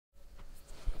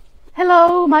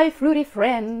Hello, my fruity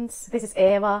friends. This is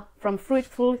Eva from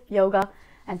Fruitful Yoga,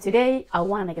 and today I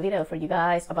want to make a video for you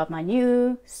guys about my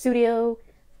new Sudio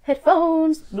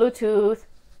Headphones, Bluetooth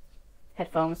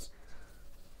headphones.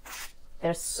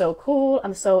 They're so cool.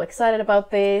 I'm so excited about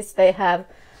this. They have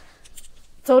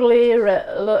totally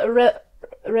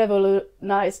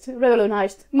revolutionized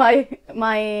my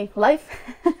life.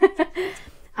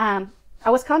 I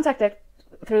was contacted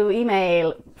through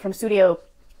email from Sudio,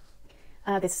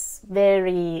 this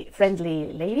very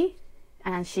friendly lady,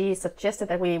 and she suggested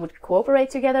that we would cooperate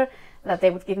together, that they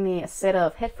would give me a set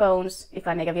of headphones if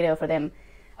I make a video for them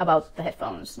about the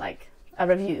headphones, like a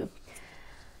review.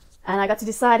 And I got to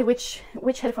decide which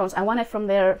headphones I wanted from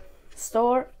their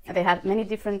store. They had many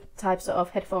different types of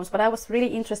headphones, but I was really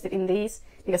interested in these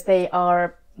because they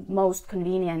are most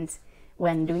convenient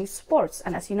when doing sports.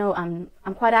 And as you know,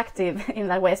 I'm quite active in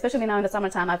that way, especially now in the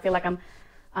summertime. I feel like I'm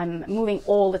moving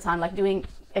all the time, like doing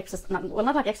exercise, not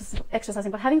like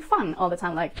exercising, but having fun all the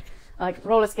time, like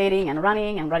roller skating and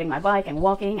riding my bike and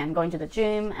walking and going to the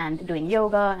gym and doing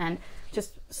yoga, and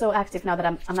just so active now that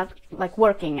I'm not like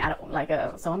working at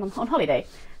so I'm on holiday,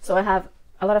 so I have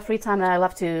a lot of free time and I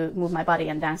love to move my body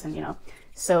and dance, and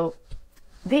so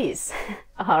these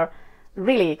are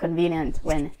really convenient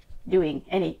when doing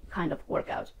any kind of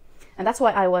workout, and that's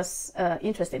why I was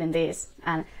interested in this.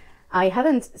 And I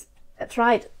haven't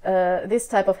tried this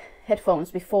type of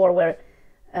headphones before, where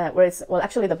it's, well,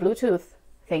 actually the Bluetooth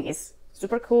thing is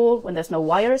super cool when there's no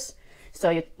wires,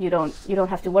 so you don't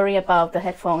have to worry about the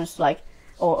headphones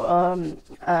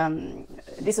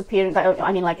disappearing.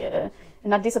 I mean,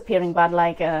 not disappearing, but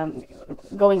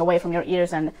going away from your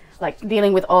ears and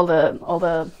dealing with all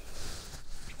the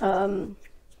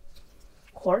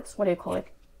cords. What do you call it?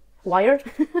 Wire.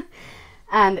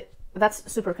 And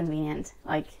that's super convenient.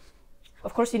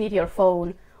 Of course, you need your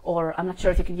phone, or I'm not sure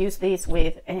if you can use these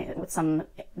with some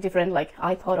different, like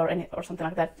iPod or something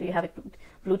like that. Do you have it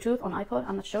Bluetooth on iPod?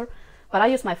 I'm not sure, but I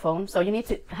use my phone, so you need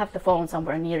to have the phone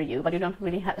somewhere near you. But you don't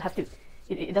really have to.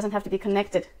 It doesn't have to be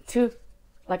connected to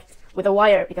with a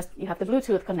wire, because you have the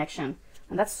Bluetooth connection,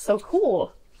 and that's so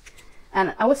cool.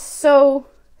 And I was so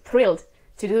thrilled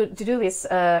to do this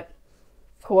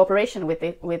cooperation with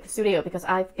Sudio, because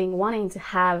I've been wanting to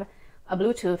have a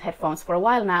Bluetooth headphones for a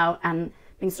while now, and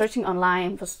been searching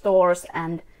online for stores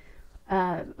and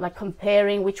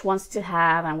comparing which ones to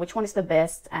have and which one is the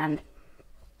best. And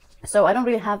so I don't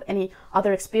really have any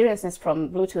other experiences from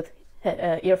Bluetooth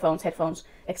headphones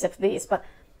except these, but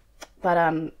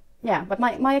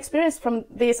my experience from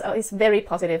these is very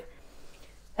positive.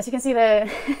 As you can see, the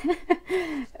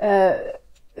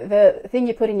thing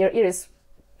you put in your ear is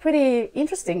pretty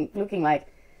interesting looking.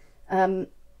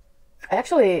 I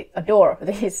actually adore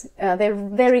these. They're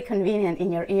very convenient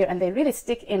in your ear, and they really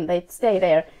stick in. They stay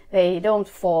there. They don't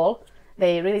fall.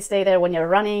 They really stay there when you're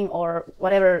running or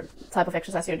whatever type of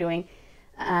exercise you're doing.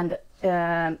 And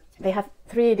they have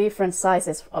 3 different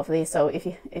sizes of these, so if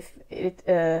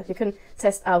you can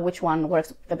test out which one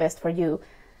works the best for you.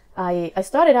 I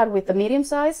started out with the medium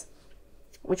size,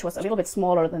 which was a little bit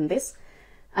smaller than this,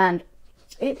 and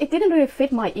it didn't really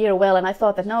fit my ear well. And I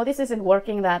thought that no, this isn't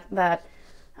working.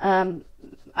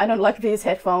 I don't like these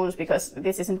headphones because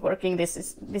this isn't working.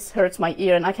 This hurts my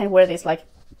ear, and I can't wear this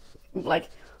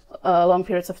long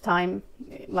periods of time.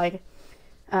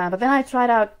 But then I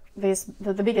tried out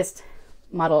the biggest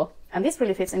model, and this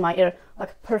really fits in my ear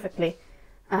perfectly.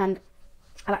 And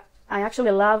I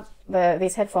actually love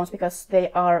these headphones because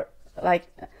they are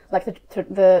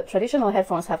the traditional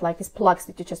headphones have these plugs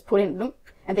that you just put in,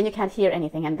 and then you can't hear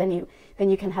anything, and then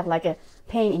you can have a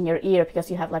pain in your ear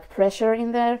because you have pressure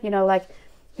in there,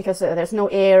 because there's no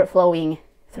air flowing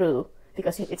through,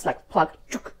 because it's plugged.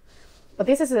 But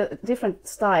this is a different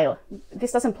style.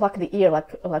 This doesn't plug the ear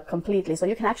completely, so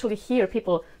you can actually hear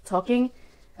people talking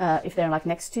if they're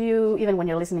next to you, even when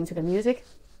you're listening to the music.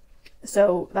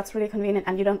 So that's really convenient,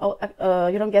 and you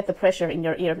don't get the pressure in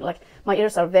your ear. My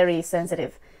ears are very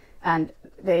sensitive, and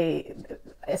they,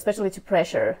 especially to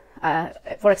pressure.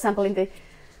 For example, in the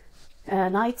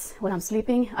nights when I'm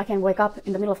sleeping, I can wake up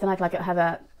in the middle of the night I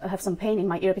have some pain in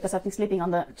my ear because I've been sleeping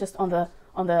on the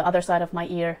other side of my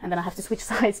ear, and then I have to switch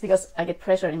sides because I get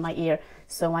pressure in my ear.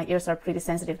 So my ears are pretty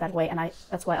sensitive that way, and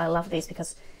that's why I love these,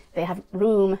 because they have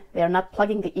room. They are not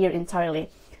plugging the ear entirely.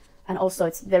 And also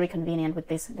it's very convenient with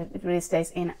this, that it really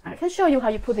stays in. I can show you how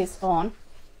you put this on.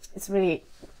 It's really,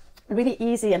 really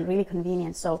easy and really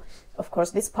convenient. So of course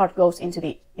this part goes into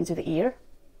the ear,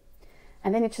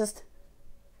 and then you just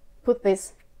put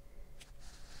this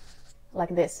like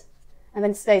this, and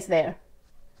then it stays there.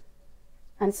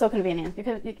 And it's so convenient.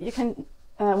 You can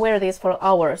wear these for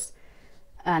hours,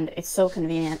 and it's so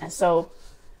convenient and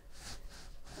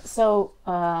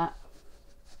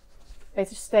they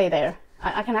just stay there.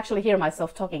 I can actually hear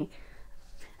myself talking,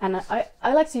 and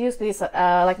I like to use these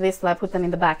like this. I put them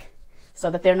in the back so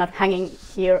that they're not hanging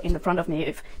here in the front of me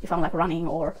if I'm like running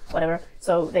or whatever.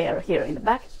 So they are here in the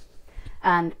back,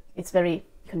 and it's very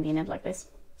convenient like this.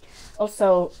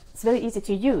 Also, it's very easy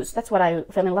to use. That's what I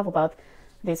fell in love about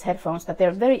these headphones, that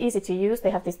they're very easy to use.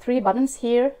 They have these 3 buttons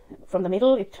here from the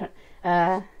middle. It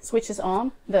switches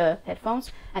on the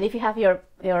headphones, and if you have your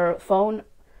phone's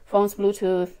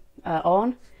Bluetooth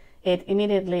on, it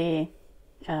immediately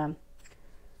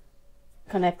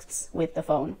connects with the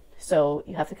phone. So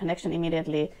you have the connection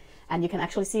immediately, and you can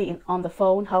actually see on the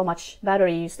phone how much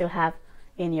battery you still have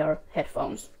in your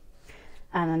headphones.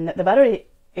 And the battery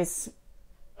is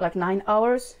like 9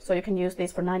 hours, so you can use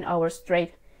this for 9 hours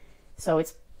straight. So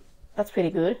that's pretty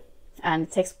good, and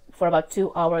it takes for about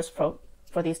 2 hours for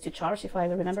these to charge, if I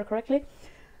remember correctly.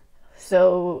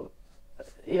 So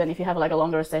even if you have like a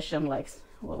longer session, like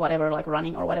whatever, like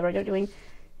running or whatever you're doing,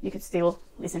 you could still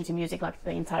listen to music like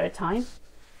the entire time.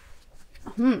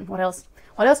 What else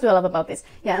do I love about this?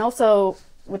 Yeah, and also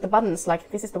with the buttons,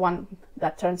 like this is the one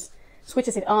that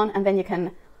switches it on, and then you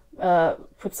can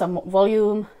put some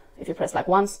volume. If you press like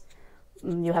once,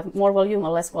 you have more volume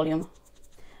or less volume.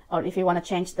 Or if you want to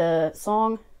change the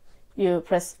song, you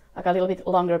press like a little bit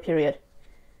longer period,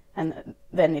 and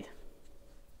then it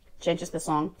changes the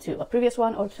song to a previous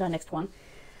one or to the next one.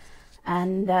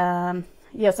 And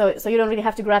yeah, so you don't really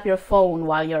have to grab your phone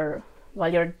while you're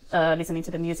listening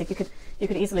to the music. You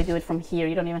could easily do it from here.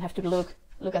 You don't even have to look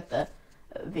at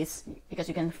this, because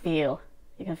you can feel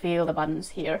the buttons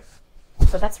here.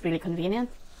 So that's really convenient.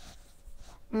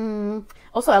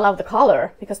 Also, I love the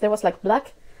color, because there was like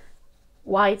black,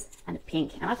 white, and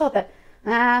pink, and I thought that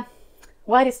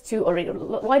white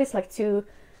is like too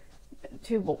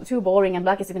boring, and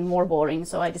black is even more boring.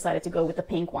 So I decided to go with the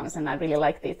pink ones, and I really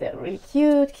like these. They're really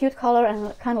cute color,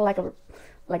 and kind of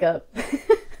like a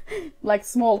like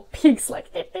small pigs, like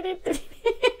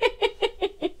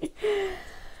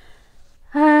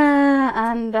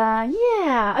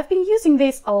yeah, I've been using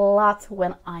this a lot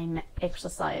when I'm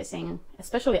exercising,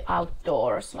 especially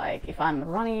outdoors. Like if I'm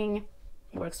running,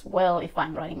 it works well. If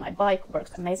I'm riding my bike, it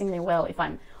works amazingly well. If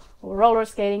I'm roller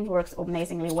skating, it works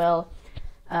amazingly well.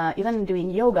 Even doing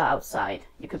yoga outside,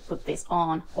 you could put this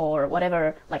on, or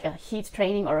whatever, like a heat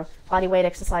training or body weight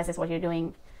exercises, what you're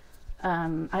doing.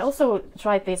 I also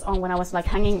tried this on when I was like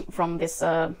hanging from this,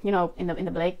 you know, in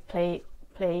the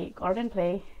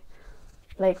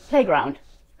playground.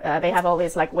 They have all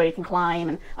this like where you can climb,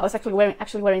 and I was actually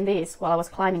wearing these while I was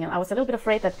climbing, and I was a little bit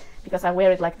afraid that because I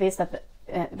wear it like this, that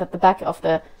the back of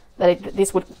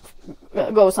this would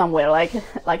go somewhere, like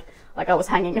I was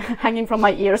hanging from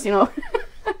my ears, you know.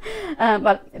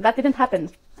 But that didn't happen,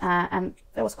 and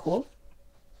that was cool.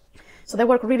 So they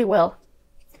work really well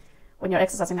when you're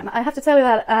exercising, and I have to tell you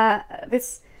that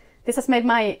this has made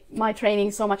my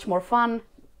training so much more fun.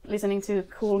 Listening to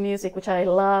cool music, which I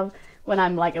love. When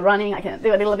I'm like running, I can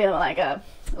do a little bit of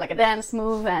like a dance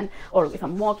move, or if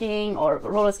I'm walking or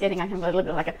roller skating, I can do a little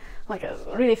bit like a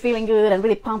really feeling good and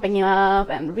really pumping you up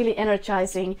and really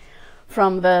energizing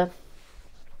from the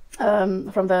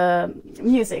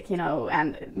music, you know,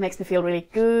 and it makes me feel really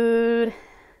good.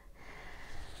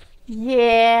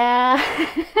 Yeah.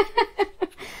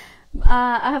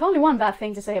 I have only one bad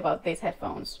thing to say about these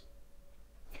headphones.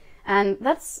 And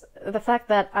that's the fact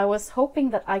that I was hoping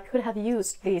that I could have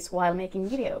used these while making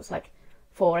videos. Like,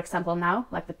 for example, now,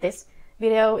 like with this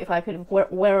video, if I could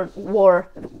wore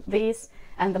these,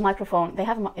 and the microphone, it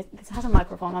has a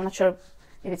microphone. I'm not sure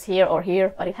if it's here or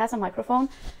here, but it has a microphone.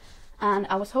 And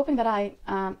I was hoping that I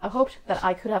hoped that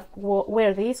I could have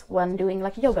wear these when doing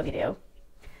like a yoga video,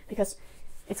 because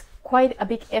it's quite a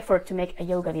big effort to make a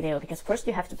yoga video. Because first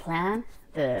you have to plan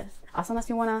the asanas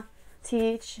you wanna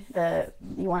teach,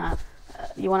 you wanna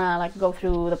like go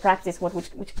through the practice,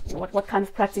 what kind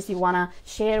of practice you wanna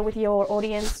share with your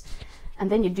audience,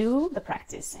 and then you do the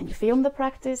practice and you film the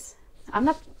practice. I'm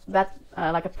not that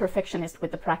like a perfectionist with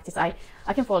the practice. I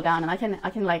can fall down, and I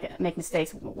can like make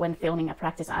mistakes when filming a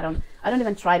practice. I don't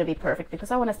even try to be perfect, because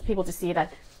I want people to see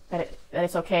that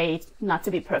it's okay not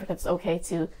to be perfect. It's okay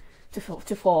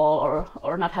to fall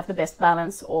or not have the best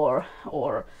balance or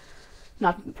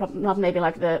not maybe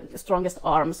like the strongest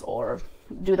arms or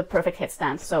do the perfect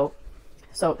headstand. So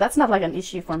that's not like an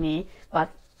issue for me, but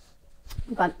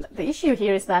the issue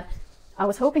here is that I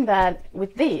was hoping that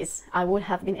with these I would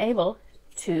have been able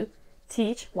to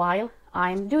teach while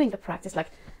I'm doing the practice, like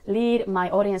lead my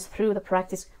audience through the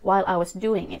practice while I was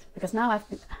doing it. Because now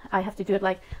I have to do it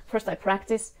like, first I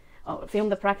practice, film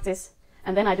the practice,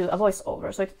 and then I do a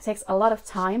voiceover. So it takes a lot of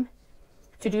time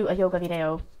to do a yoga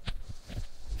video,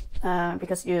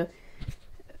 because you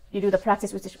do the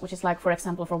practice, which is like, for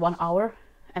example, for 1 hour,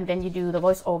 and then you do the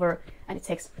voiceover, and it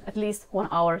takes at least 1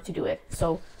 hour to do it.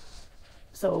 So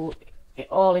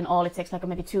all in all, it takes like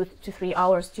maybe 2 to 3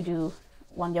 hours to do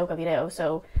one yoga video.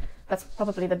 So that's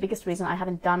probably the biggest reason I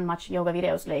haven't done much yoga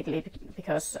videos lately,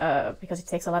 because it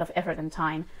takes a lot of effort and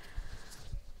time.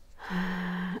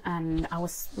 And I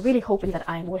was really hoping that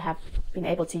I would have been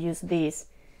able to use these.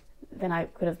 Then I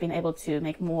could have been able to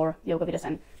make more yoga videos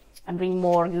and bring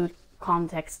more good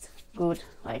context, good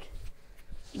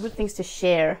things to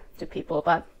share to people.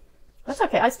 But that's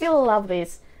okay. I still love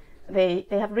these. They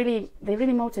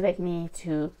really motivate me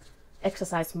to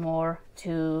exercise more,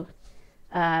 to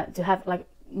have like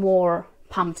more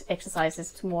pumped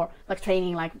exercises, to more like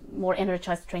training, like more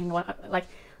energized training.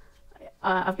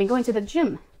 I've been going to the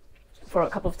gym for a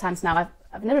couple of times now.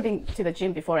 I've never been to the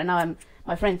gym before, and now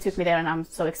my friend took me there, and I'm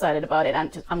so excited about it.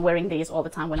 And I'm wearing these all the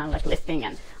time when I'm like lifting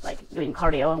and like doing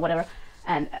cardio and whatever.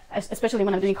 And especially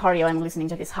when I'm doing cardio, I'm listening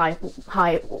to this high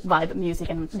vibe music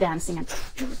and dancing, and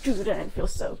it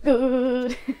feels so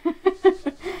good.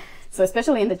 So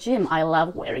especially in the gym, I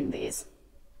love wearing these.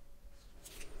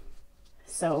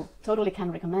 So totally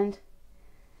can recommend.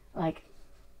 Like,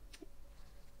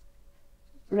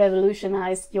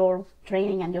 revolutionize your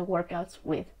training and your workouts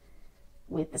with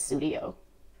the Sudio,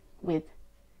 with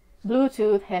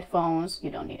Bluetooth headphones. You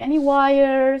don't need any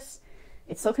wires.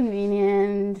 It's so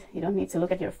convenient. You don't need to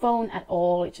look at your phone at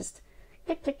all. It just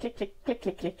click, click, click, click, click,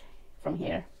 click, click from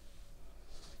here.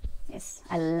 Yes,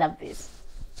 I love this.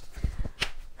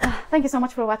 Thank you so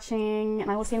much for watching, and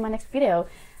I will see you in my next video.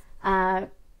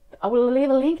 I will leave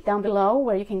a link down below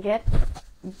where you can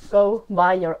go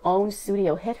buy your own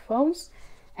Sudio headphones,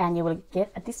 and you will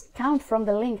get a discount from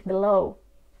the link below.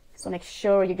 So make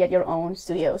sure you get your own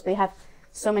Sudios. They have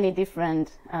so many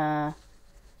different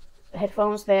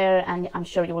headphones there, and I'm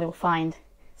sure you will find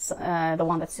the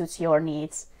one that suits your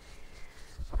needs.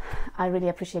 I really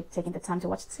appreciate taking the time to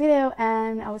watch this video,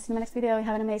 and I will see you in my next video.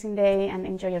 Have an amazing day, and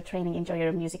enjoy your training, enjoy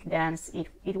your music, dance,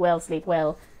 eat well, sleep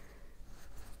well.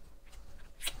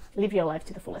 Live your life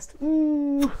to the fullest.